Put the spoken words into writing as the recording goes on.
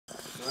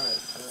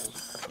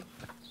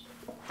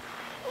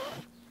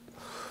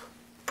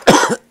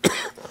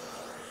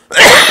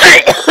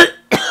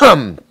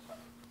You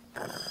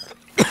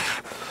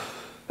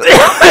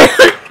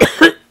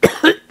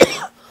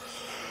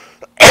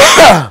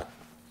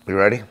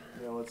ready? Yeah,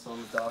 what's on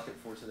the docket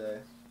for today?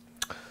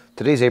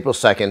 Today's April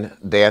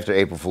 2nd, day after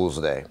April Fool's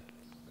Day.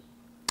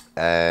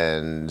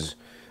 And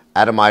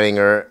Adam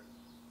Eidinger,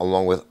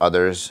 along with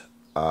others,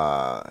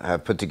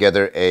 have put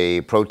together a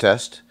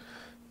protest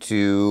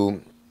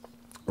to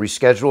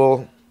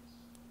reschedule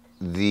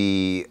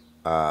the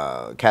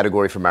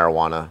category for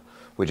marijuana,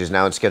 which is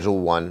now in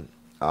Schedule 1.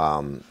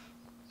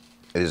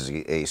 It is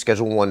a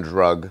Schedule 1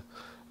 drug,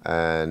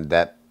 and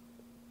that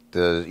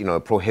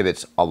it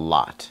prohibits a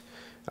lot.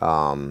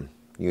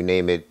 You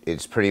name it,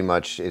 it's pretty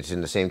much, it's in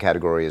the same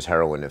category as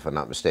heroin, if I'm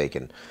not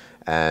mistaken.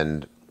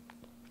 And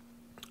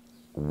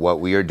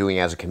what we are doing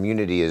as a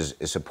community is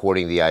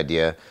supporting the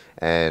idea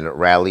and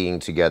rallying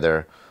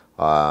together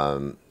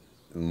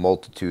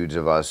multitudes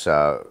of us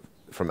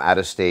from out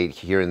of state,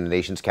 here in the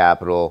nation's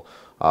capital,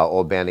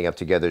 all banding up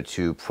together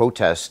to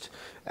protest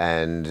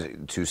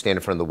and to stand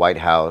in front of the White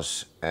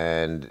House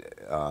and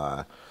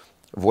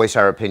voice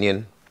our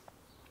opinion.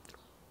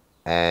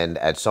 And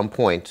at some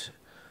point,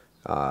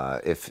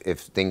 if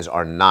things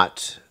are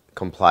not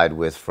complied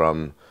with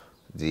from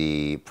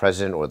the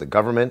president or the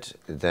government,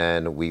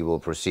 then we will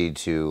proceed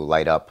to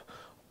light up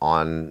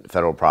on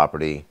federal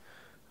property,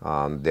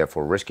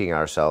 therefore risking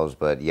ourselves,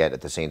 but yet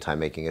at the same time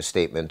making a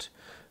statement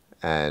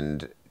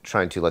and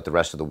trying to let the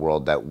rest of the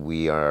world that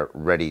we are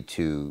ready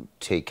to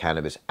take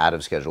cannabis out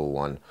of Schedule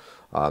 1,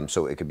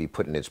 so it could be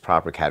put in its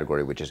proper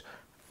category, which is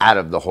out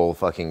of the whole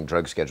fucking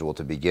drug schedule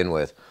to begin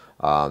with,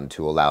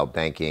 to allow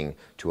banking,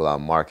 to allow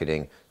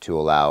marketing, to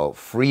allow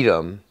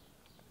freedom,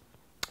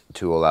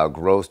 to allow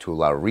growth, to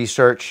allow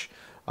research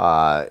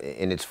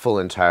in its full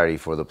entirety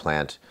for the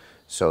plant,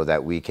 so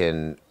that we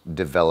can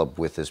develop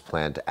with this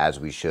plant as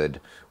we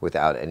should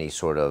without any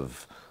sort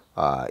of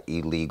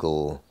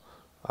illegal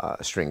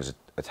strings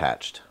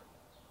attached.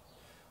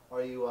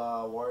 Are you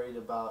worried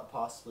about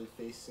possibly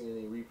facing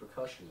any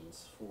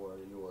repercussions for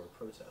your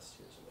protest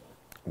here today?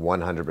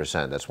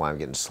 100%. That's why I'm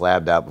getting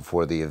slabbed out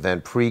before the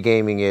event,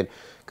 pre-gaming it,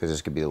 because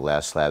this could be the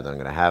last slab that I'm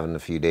going to have in a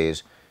few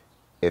days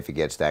if it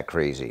gets that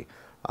crazy.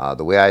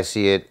 The way I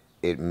see it,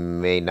 it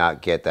may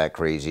not get that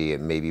crazy.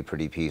 It may be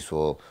pretty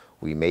peaceful.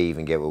 We may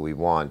even get what we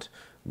want,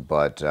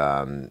 but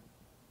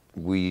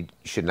we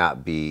should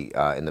not be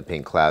in the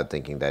pink cloud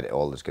thinking that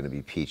all is going to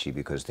be peachy,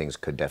 because things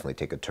could definitely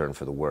take a turn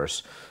for the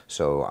worse.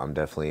 So I'm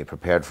definitely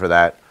prepared for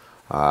that,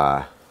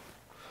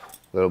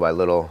 little by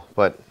little.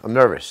 But I'm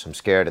nervous. I'm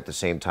scared at the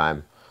same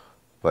time,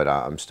 but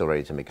I'm still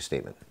ready to make a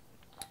statement.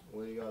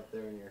 What do you got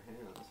there in your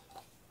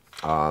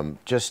hands?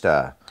 Just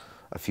a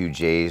few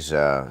J's,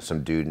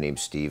 some dude named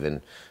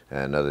Steven and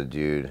another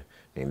dude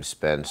named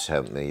Spence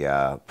helped me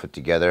put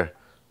together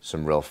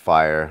some real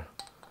fire,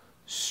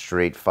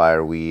 straight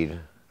fire weed,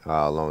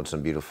 along with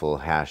some beautiful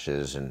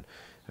hashes and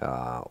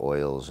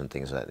oils and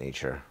things of that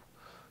nature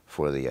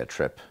for the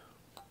trip.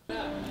 This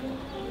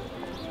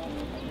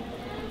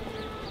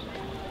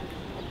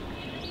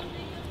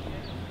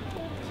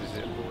is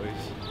it,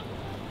 boys.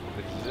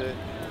 This is it.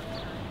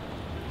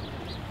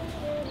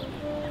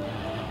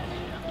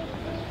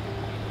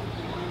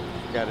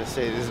 Gotta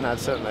say, this is not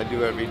something I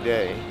do every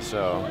day,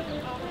 so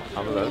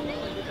I'm a little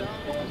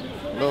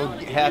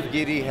half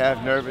giddy,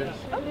 half nervous.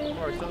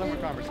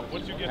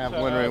 I'm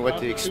wondering what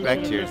to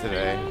expect here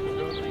today.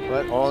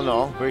 But all in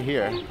all, we're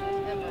here.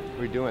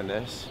 We're doing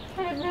this.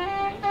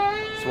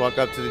 Let's walk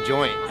up to the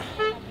joint.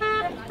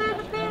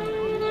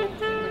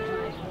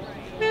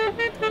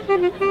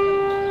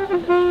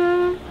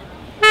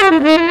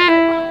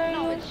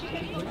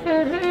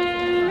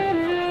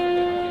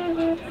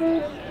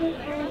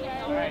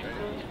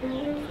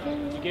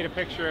 Did you get a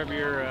picture of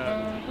your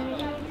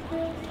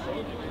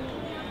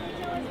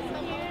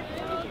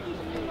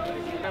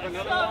have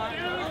another line?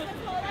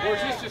 Or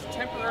is this just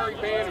temporary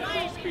ban of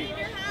free speech?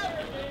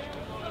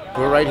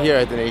 We're right here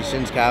at the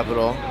nation's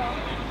capital.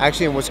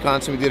 Actually, in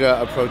Wisconsin, we did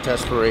a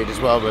protest parade as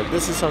well, but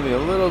this is something a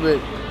little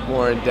bit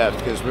more in depth,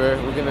 because we're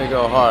going to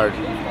go hard,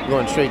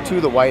 going straight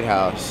to the White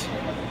House,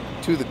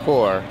 to the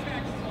core,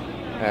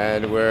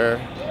 and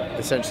we're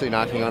essentially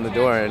knocking on the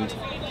door and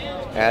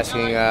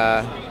asking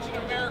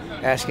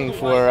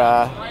for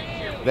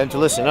them to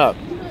listen up.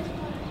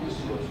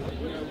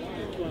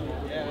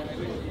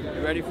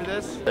 You ready for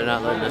this? They're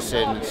not letting us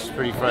in. It's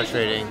pretty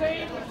frustrating.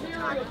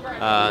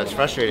 It's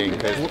frustrating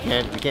because we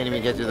can't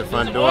even get through the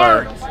front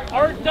door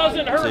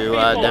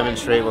to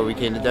demonstrate what we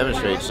came to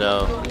demonstrate.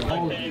 So.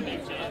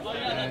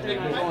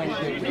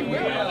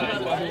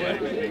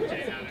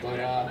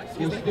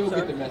 We'll still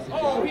get the message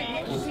out.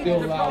 We'll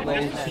still allow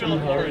those to be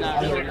heard.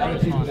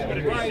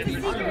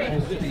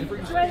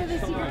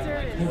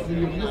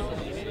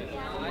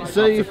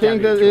 So you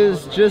think that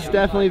is just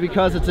definitely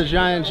because it's a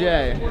giant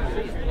J?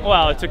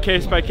 Well, it's a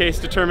case-by-case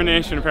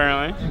determination,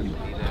 apparently.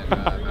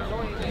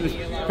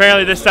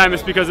 Apparently this time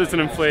it's because it's an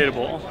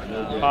inflatable.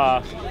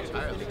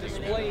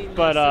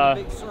 But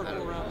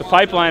the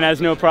pipeline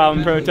has no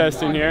problem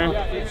protesting here.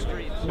 If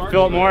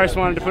Philip Morris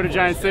wanted to put a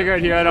giant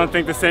cigarette here, I don't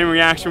think the same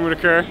reaction would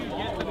occur.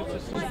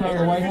 front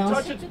of the White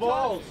House?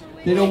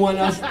 They don't want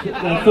us,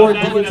 the foreign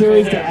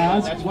dignitaries, to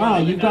ask, wow,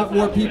 you've got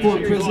more people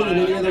in prison than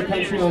any other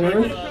country on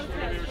earth?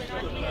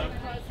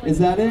 Is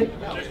that it?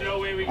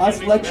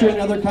 Us lecturing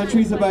other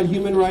countries about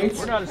human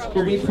rights?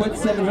 Will we put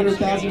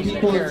 700,000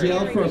 people in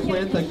jail for a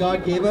plant that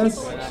God gave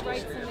us?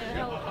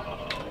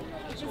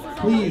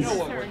 Please,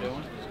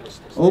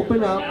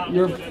 open up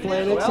your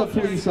phalanx of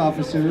police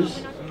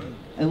officers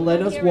and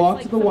let us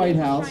walk to the White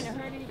House,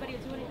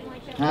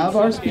 have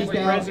our speak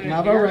out,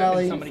 have our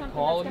rally,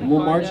 and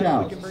we'll march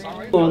out.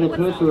 On the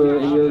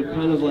periphery, and you're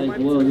kind of like,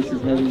 whoa, this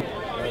is heavy.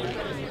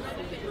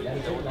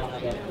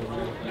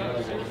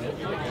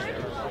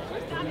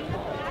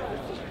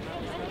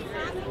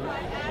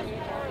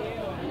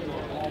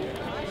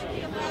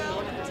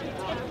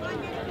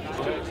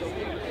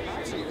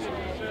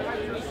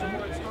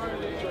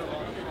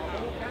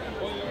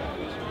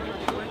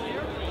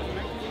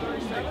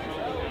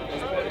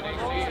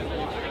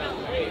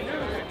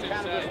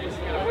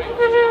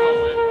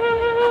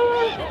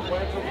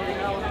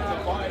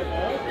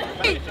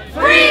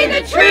 Free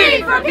the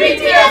tree for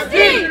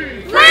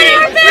PTSD! Let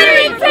our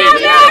veterans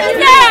have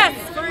access!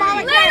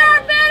 Let our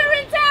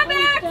veterans have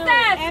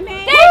access!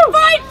 They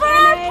fight for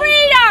our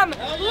freedom!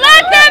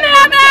 Let them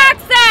have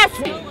access!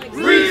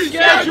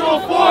 Reschedule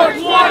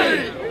 420!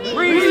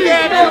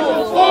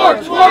 Reschedule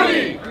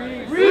 420!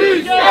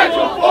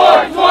 Reschedule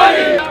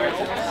 420!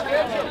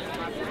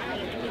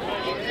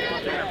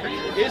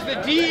 Is the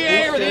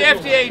DEA or the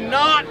FDA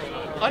not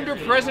under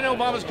President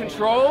Obama's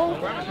control?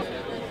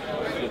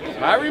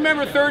 I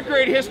remember third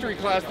grade history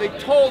class, they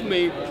told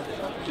me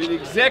that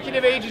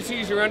executive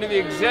agencies are under the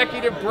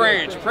executive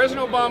branch.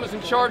 President Obama's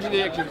in charge of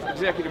the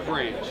executive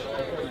branch.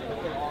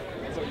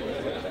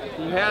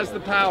 He has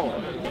the power.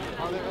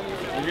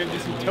 We're going to do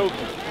some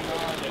token.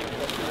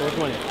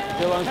 420.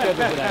 Still on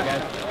schedule for that,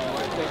 guys.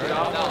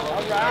 All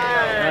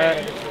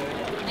right.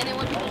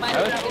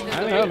 I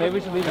don't know, maybe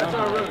we should leave it on.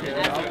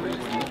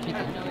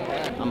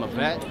 I'm a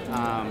vet.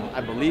 I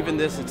believe in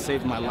this. It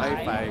saved my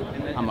life.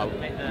 I'm a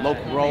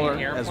local roller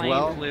as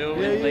well.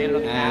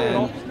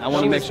 And I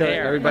want to make sure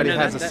everybody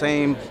has the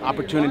same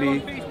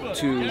opportunity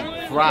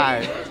to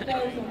thrive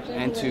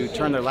and to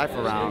turn their life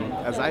around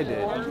as I did.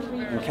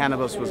 And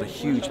cannabis was a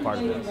huge part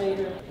of this.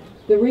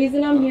 The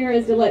reason I'm here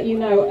is to let you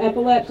know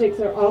epileptics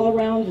are all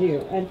around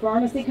you, and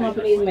pharmacy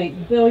companies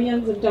make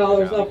billions of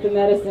dollars off the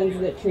medicines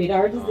that treat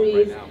our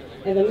disease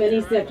and the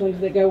many symptoms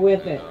that go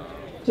with it.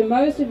 To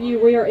most of you,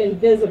 we are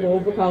invisible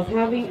because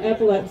having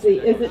epilepsy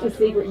isn't a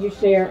secret you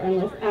share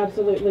unless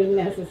absolutely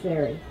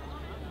necessary.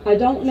 I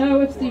don't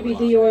know if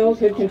CBD oil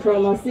could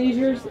control my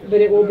seizures,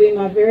 but it will be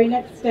my very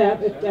next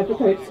step if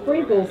Depakote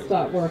sprinkles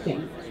stop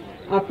working.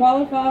 I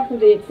qualify for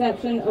the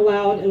exception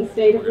allowed in the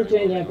state of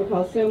Virginia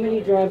because so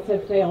many drugs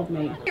have failed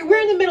me.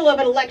 We're in the middle of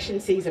an election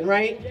season,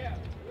 right?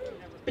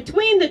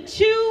 Between the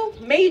two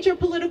major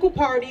political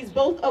parties,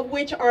 both of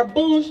which are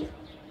bullshit.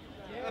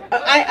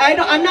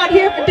 I'm not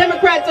here for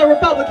Democrats or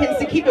Republicans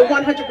to keep it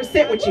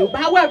 100% with you.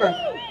 However,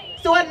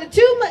 so out of the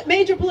two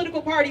major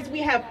political parties, we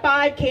have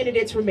 5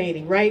 candidates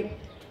remaining, right?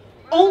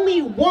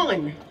 Only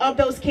one of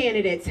those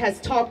candidates has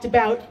talked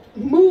about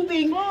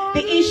moving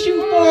the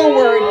issue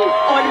forward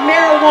on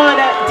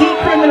marijuana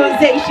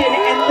decriminalization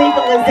and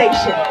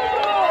legalization.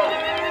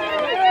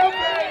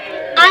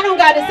 I don't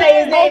got to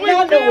say his name.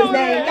 Y'all know his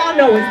name. Y'all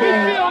know his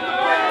name.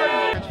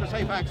 Thanks for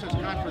Safe Access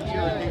Conference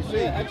here in D.C.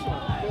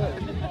 Excellent.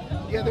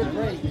 Yeah, they're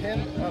great. Him,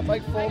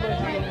 Mike Fuller,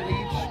 David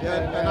Leach,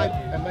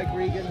 and Mike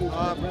Regan, who's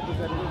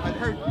representative. I'd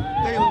heard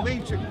David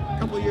Leach a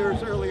couple of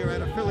years earlier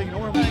at a Philly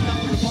Normal.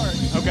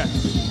 Okay.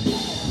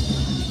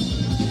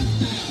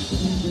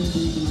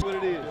 What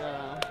it is.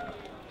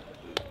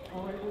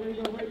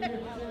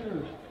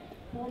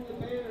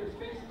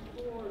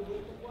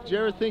 Did you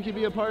ever think you'd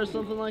be a part of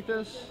something like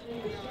this?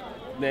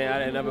 Man,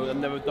 I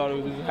never thought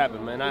it would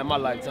happen, man. Not in my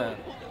lifetime.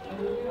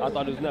 I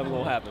thought it was never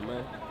gonna happen,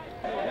 man.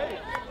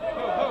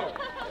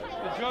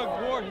 The drug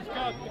war has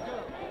got to go.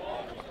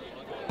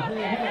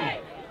 Hey,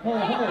 hey, ho,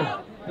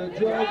 ho, the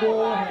drug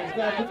war has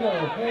got to go.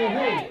 Hey,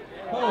 hey,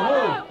 ho,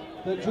 ho,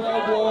 the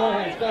drug war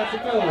has got to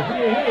go.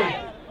 Hey, hey,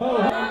 ho,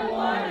 ho, the drug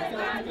war has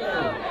got to go.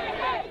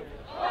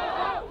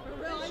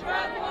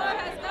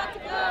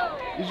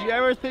 Did you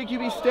ever think you'd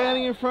be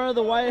standing in front of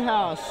the White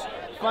House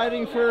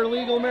fighting for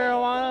legal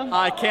marijuana?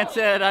 I can't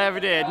say that I ever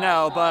did,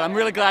 no, but I'm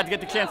really glad to get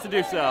the chance to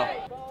do so.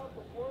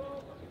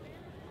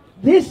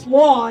 This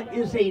law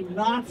is a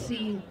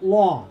Nazi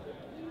law.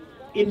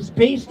 It is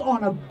based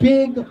on a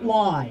big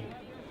lie.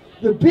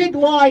 The big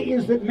lie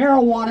is that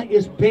marijuana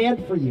is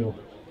bad for you.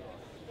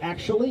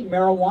 Actually,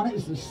 marijuana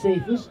is the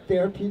safest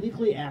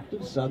therapeutically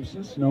active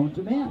substance known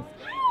to man.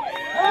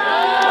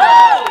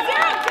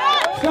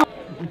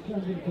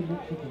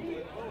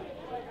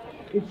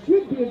 It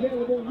should be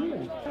available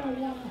here.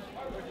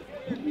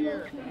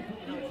 Here,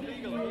 it's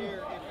legal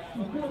here.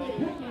 You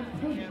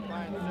can't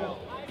buy and sell.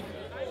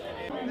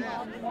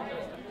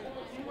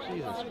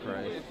 Jesus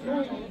Christ.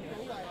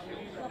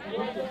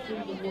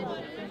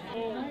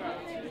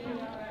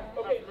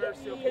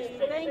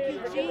 Thank you,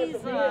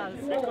 Jesus.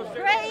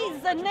 Praise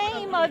the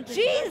name of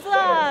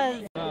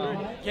Jesus.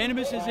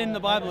 Cannabis is in the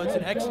Bible. It's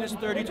in Exodus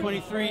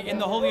 30:23 in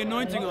the holy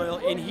anointing oil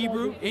in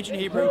Hebrew, ancient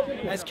Hebrew,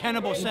 as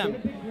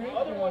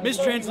cannabosem.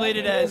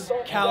 Mistranslated as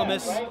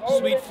calamus,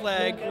 sweet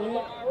flag,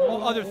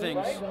 other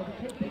things.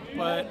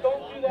 But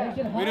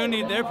we don't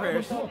need their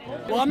prayers.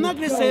 Well, I'm not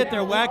going to say that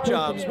they're whack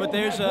jobs, but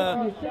there's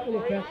a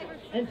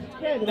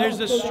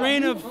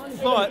strain of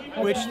thought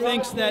which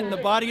thinks that the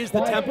body is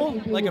the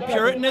temple, like a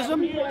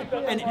Puritanism,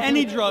 and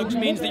any drugs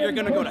means that you're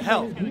going to go to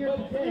hell.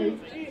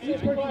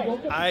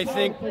 I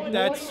think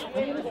that's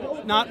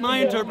not my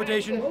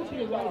interpretation.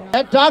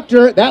 That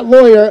doctor, that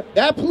lawyer,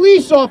 that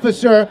police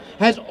officer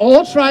has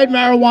all tried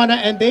marijuana,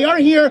 and they are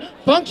here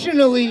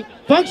functioning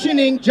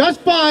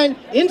just fine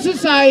in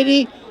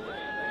society.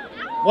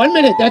 1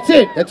 minute, that's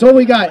it. That's all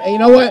we got. And you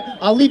know what?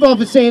 I'll leave off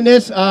with saying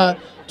this.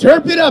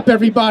 Turp it up,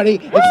 everybody.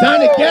 It's time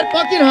to get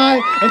fucking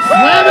high and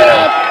slam it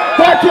up.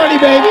 420,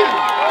 baby.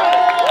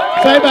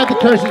 Sorry about the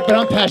curses, but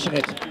I'm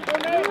passionate.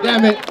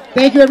 Damn it.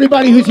 Thank you,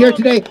 everybody who's here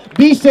today.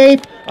 Be safe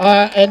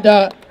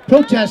and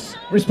protest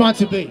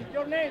responsibly.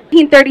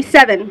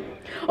 1937.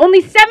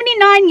 Only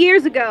 79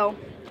 years ago.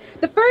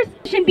 The first,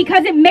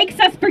 because it makes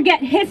us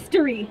forget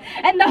history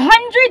and the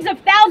hundreds of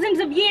thousands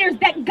of years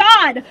that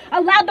God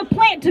allowed the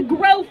plant to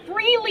grow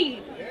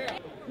freely.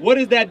 What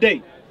is that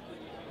date?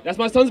 That's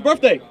my son's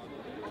birthday.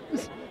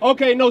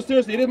 Okay, no,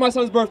 seriously, it is my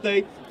son's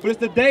birthday, but it's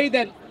the day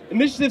that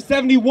Initiative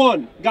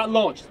 71 got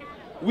launched.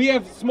 We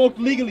have smoked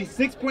legally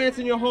 6 plants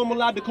in your home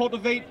allowed to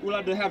cultivate. We're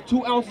allowed to have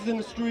 2 ounces in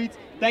the streets.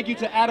 Thank you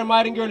to Adam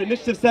Eidinger and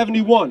Initiative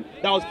 71.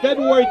 That was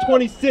February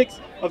 26th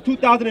of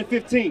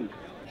 2015.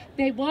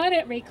 They want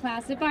it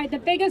reclassified. The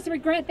biggest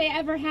regret they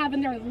ever have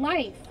in their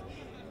life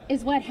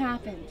is what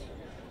happened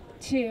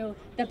to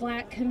the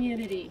black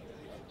community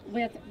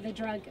with the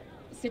drug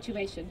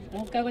situation. I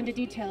won't go into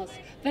details.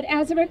 But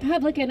as a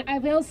Republican, I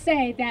will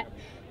say that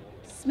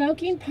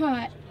smoking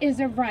pot is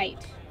a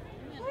right.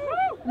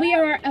 We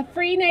are a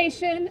free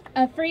nation,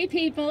 a free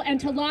people, and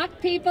to lock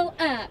people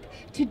up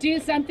to do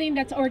something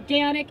that's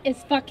organic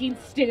is fucking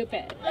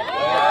stupid.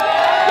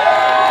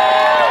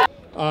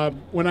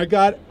 When I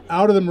got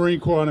out of the Marine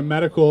Corps on a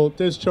medical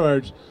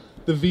discharge,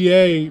 the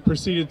VA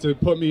proceeded to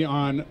put me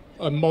on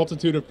a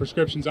multitude of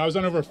prescriptions. I was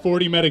on over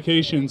 40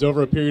 medications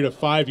over a period of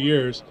 5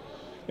 years,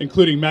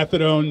 including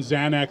methadone,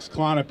 Xanax,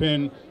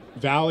 Klonopin,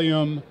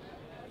 Valium,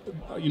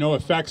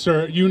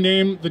 Effexor. You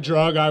name the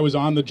drug, I was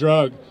on the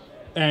drug.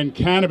 And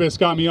cannabis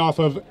got me off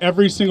of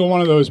every single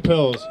one of those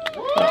pills.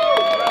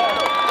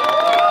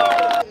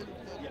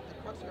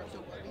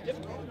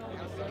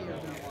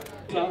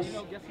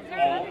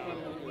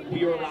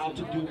 We are allowed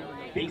to do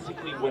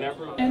basically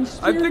whatever. I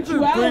think the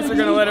police are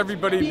going to let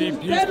everybody be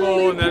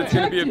peaceful, and that it's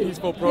going to be a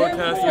peaceful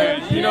protest.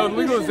 And,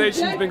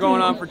 legalization's been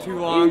going on for too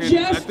long, and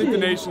I think the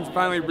nation's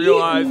finally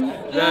realized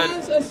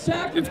that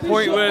it's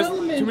pointless.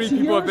 Too many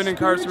people have been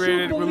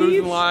incarcerated. We're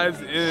losing lives,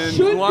 and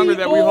the longer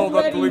that we hold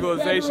up the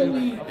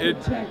legalization,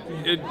 it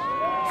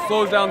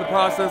slows down the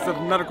process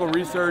of medical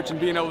research and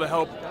being able to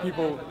help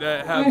people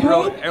that have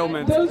real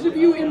ailments. Those of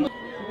you in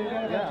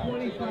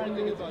 25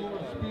 minutes more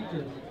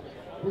speakers.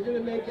 We're going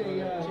to make a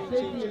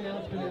safety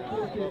announcement at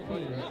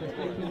 4:15, so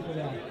stay tuned for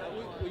that.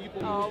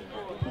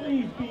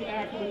 Please be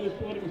active in this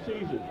political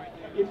season.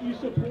 If you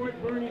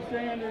support Bernie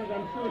Sanders,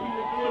 I'm sure he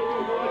will do it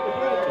for the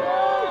president.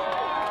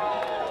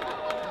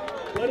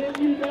 But if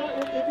you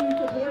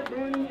support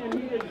Bernie and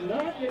he does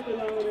not get the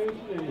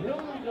nomination and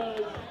Hillary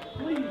does,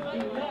 please do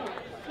not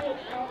sit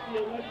out the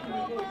election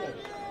process.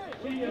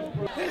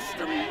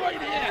 History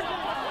right here.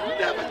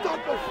 Never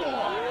done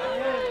before.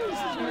 This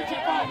is what it's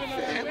about,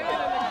 family.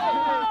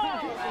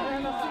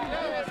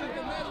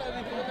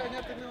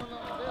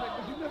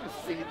 You never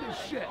seen this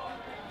shit.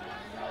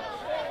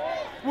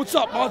 What's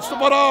up, Monster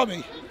Butt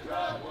Army?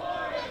 Got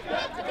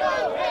to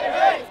go, hey,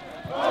 hey!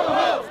 Ho,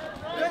 ho!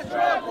 This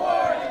drug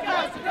war has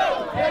got to go,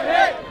 hey,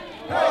 hey!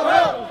 Ho,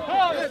 ho!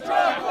 This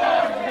drug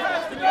war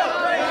has to go,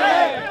 hey,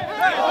 hey!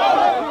 Ho,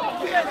 ho!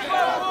 This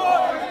drug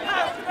war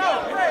has to go,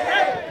 hey,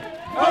 hey!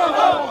 Ho,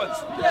 ho!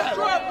 This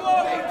drug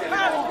war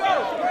has to go,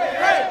 hey,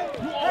 hey!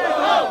 Ho,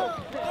 ho!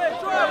 This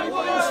drug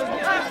war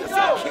has to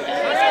go,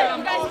 hey, hey!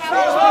 Ho,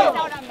 ho!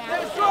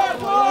 This drug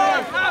war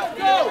has to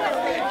go! Ho,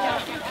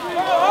 ho!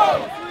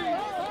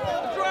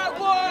 The drug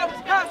war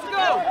has to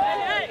go!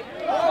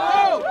 Ho,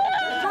 ho! The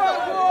drug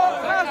war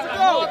has to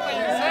go!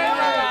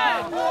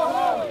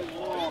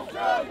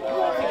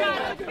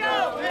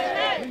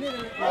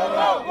 Ho,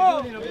 ho!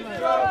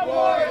 Drug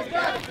war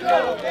has to go!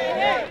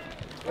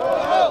 Ho,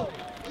 ho!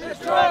 This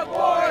drug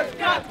war has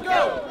got to go!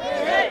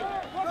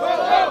 Ho,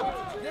 ho!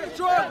 This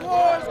drug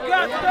war has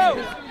got to go! Ho, ho! This drug war has got to go!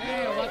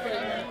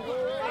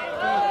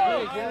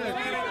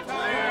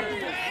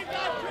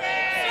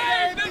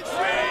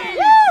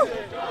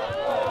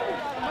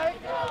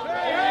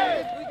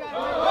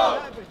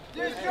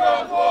 This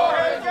drug war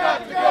has got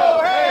to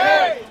go, hey,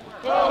 hey!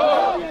 Ho,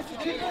 ho!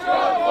 This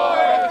drug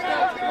war has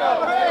got to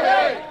go, hey,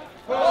 hey!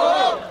 Ho,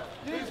 ho!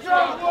 This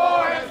drug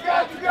war has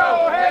got to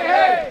go, hey,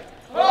 hey!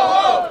 Ho,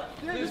 ho!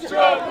 This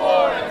drug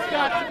war has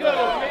got to go,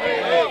 hey,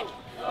 hey!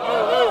 Ho,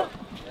 ho!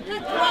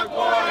 This drug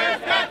war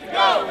has got to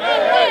go,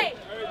 hey, hey!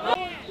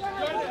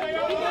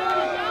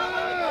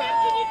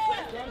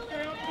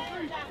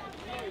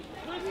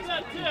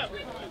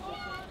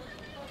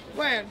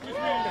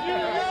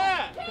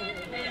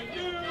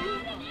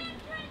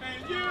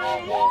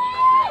 drug war.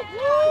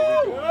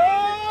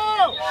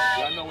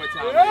 Y'all know what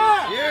time it is.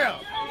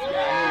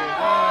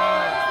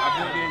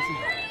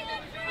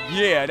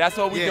 Yeah, that's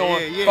what we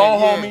doing. Phone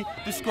homie,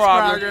 the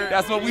Scrogger.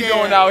 That's what we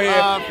doing out here.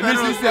 And this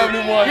is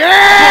 71. Yeah!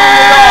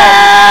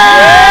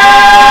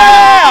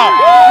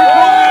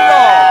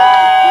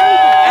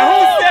 And who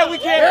said we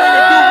can't bring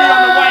a doobie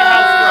on the White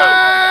House grounds?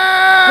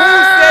 Who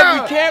said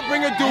we can't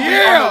bring a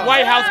doobie on the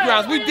White House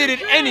grounds? We did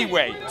it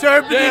anyway.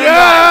 Turping it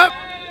up.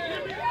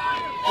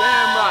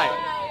 Damn right.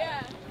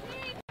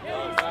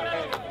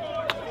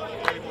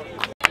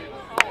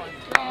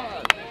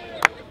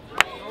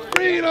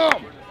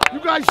 Freedom! You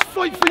guys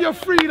fight for your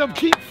freedom.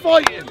 Keep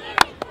fighting.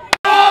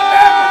 One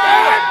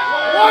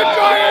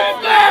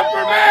giant slam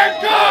for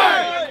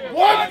mankind!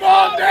 One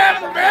small step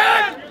for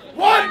man!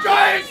 One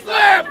giant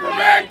slam for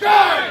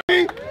mankind!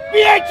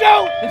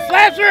 BHO and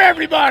slams for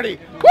everybody!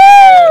 Woo!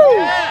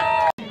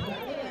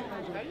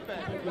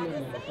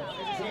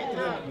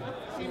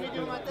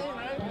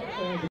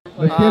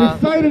 Let's get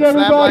excited,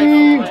 everybody!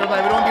 We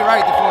don't be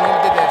right before we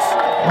did this.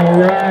 All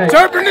right.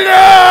 Turping it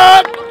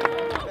up!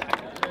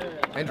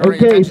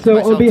 Okay,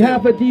 so on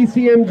behalf of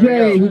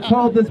DCMJ, who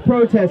called this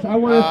protest, I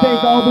want to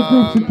thank all the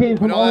groups who came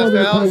from all over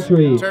the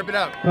country. Turp it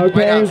up.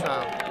 Okay?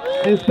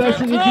 And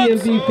especially the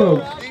DMV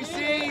folks.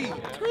 DC!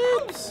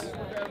 Troops!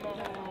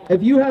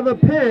 If you have a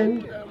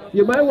pen,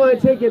 you might want to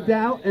take it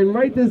down and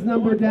write this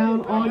number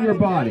down on your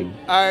body.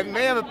 I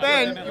may have a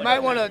pen. You might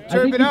want to I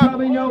turp think it you up.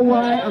 probably know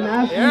why I'm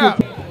asking you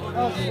to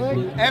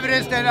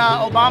Evidence that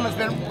Obama's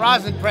been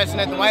rosin pressing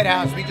at the White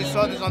House. We just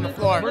saw this on the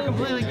floor. We're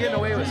completely getting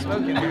away with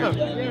smoking here.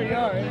 Here we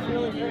are. It's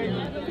really great.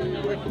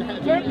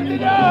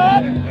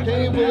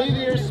 Can you believe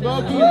you're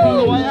smoking in front of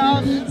the White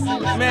House?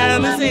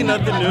 Man, this ain't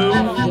nothing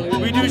new.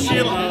 We do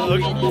shit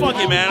like, fuck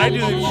it, man. I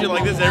do shit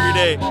like this every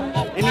day.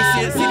 Any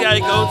city I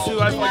go to,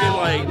 I fucking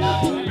like,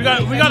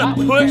 we gotta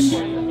push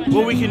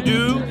what we can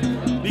do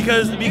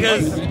because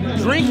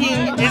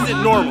drinking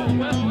isn't normal.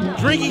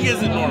 Drinking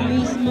isn't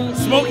normal.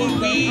 Smoking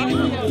weed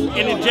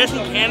and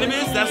ingesting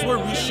cannabis, that's where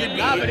we should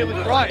be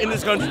in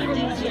this country.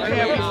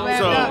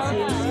 So,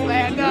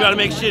 we gotta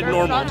make shit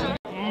normal.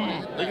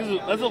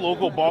 That's a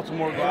local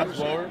Baltimore glass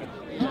blower.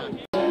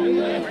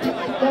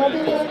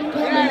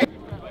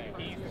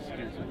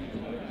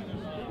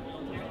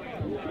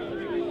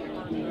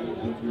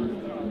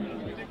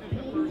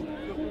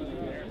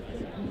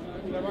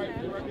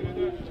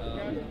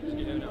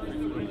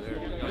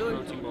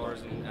 Protein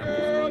bars and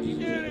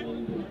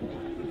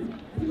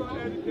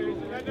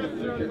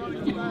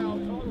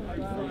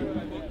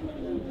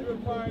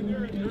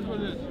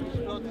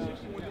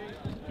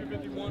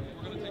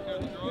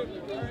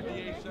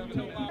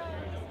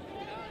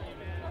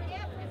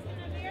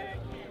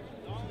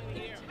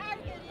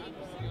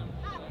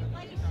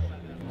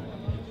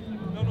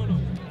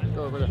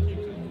Go over there.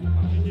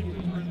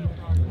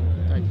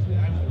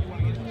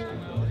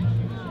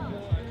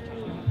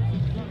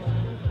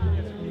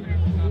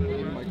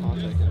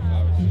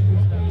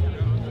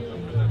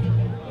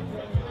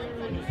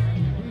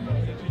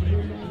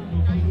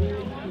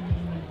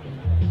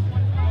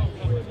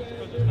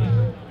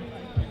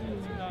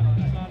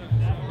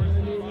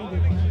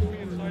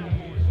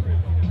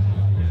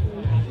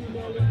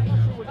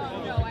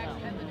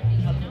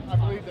 I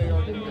believe they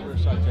are giving her a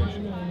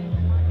citation.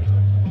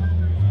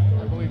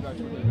 I believe that's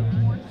what they're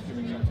doing.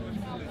 Giving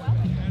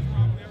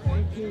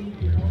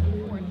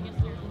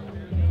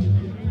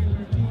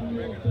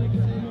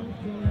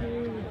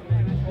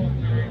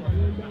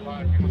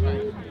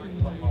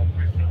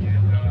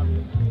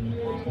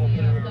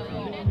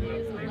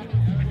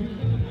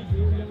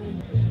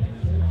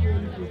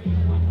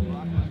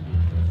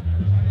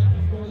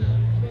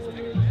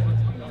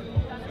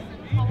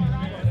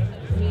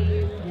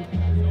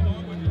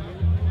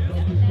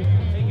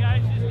Hey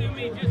guys, just do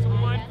me just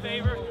one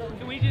favor.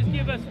 Can we just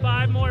give us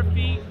 5 more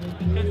feet?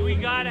 Because we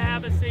gotta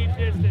have a safe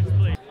distance,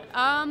 please.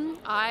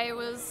 I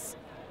was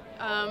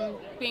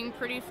being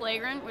pretty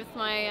flagrant with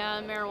my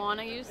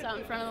marijuana use out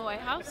in front of the White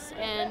House,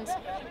 and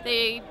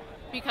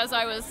because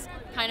I was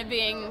kind of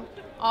being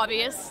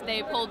obvious,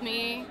 they pulled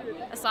me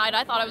aside.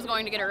 I thought I was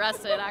going to get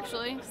arrested,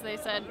 actually, so they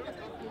said,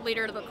 lead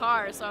her to the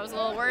car, so I was a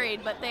little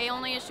worried, but they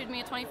only issued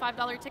me a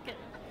 $25 ticket.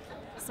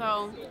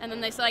 So, and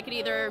then they said I could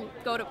either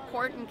go to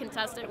court and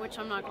contest it, which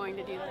I'm not going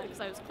to do that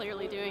because I was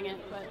clearly doing it,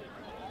 but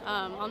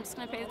I'm just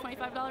going to pay the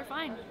 $25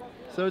 fine.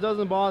 So it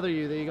doesn't bother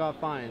you that you got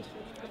fined?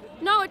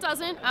 No, it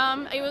doesn't.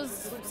 It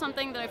was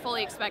something that I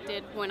fully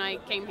expected when I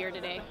came here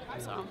today,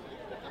 so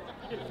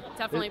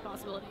definitely a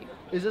possibility.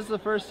 Is this the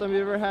first time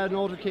you ever had an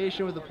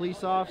altercation with a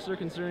police officer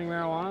concerning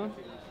marijuana?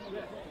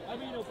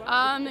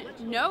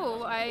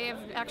 No, I have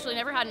actually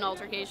never had an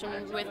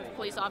altercation with a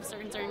police officer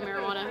concerning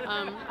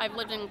marijuana. I've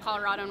lived in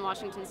Colorado and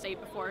Washington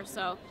State before,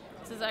 so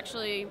this is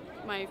actually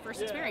my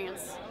first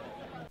experience.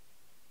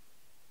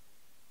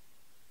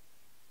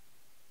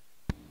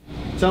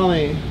 Tell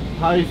me,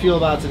 how do you feel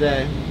about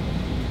today?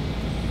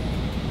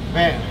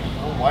 Man,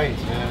 I'm white,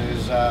 man. It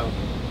was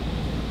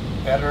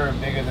better and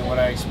bigger than what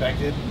I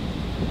expected.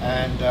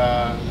 And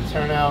the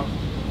turnout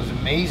was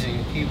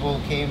amazing. People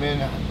came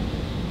in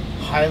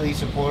highly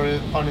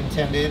supportive, pun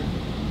intended,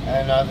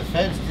 and the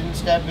feds didn't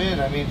step in.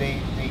 I mean,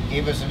 they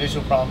gave us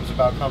initial problems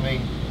about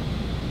coming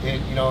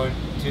in, you know,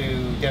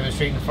 to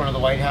demonstrate in front of the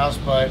White House,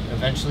 but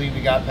eventually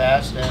we got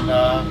past, and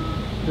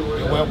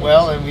it went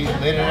well, and we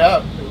lit it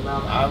up.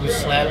 I was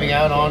slamming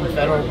out on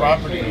federal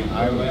property.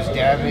 I was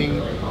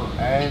dabbing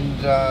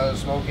and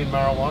smoking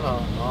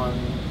marijuana on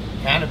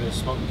cannabis,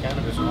 smoking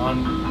cannabis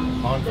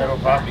on federal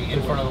property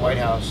in front of the White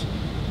House.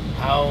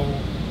 How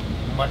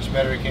much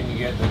better can you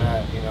get than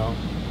that, you know?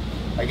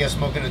 I guess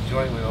smoking a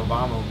joint with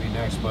Obama would be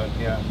next, but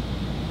yeah.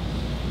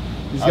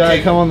 He's got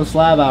to come on the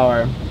Slab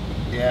Hour.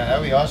 Yeah,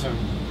 that'd be awesome.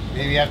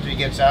 Maybe after he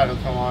gets out,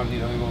 he'll come on, you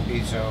know, he won't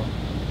be so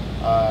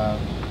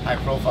high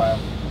profile.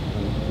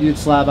 You'd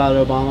slab out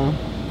Obama?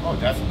 Oh,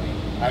 definitely.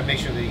 I'd make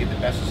sure that you get the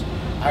best.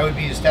 I would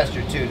be his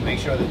tester too, to make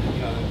sure that,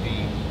 you know,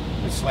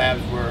 that the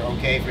slabs were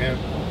okay for him.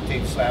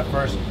 Take the slab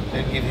first,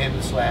 then give him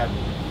the slab.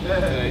 So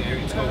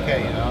it's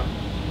okay, you know.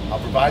 I'll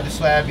provide the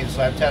slab, be the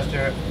slab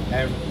tester,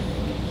 and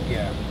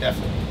yeah,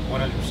 definitely,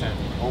 100%.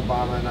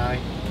 Obama and I,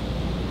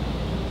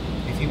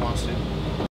 if he wants to.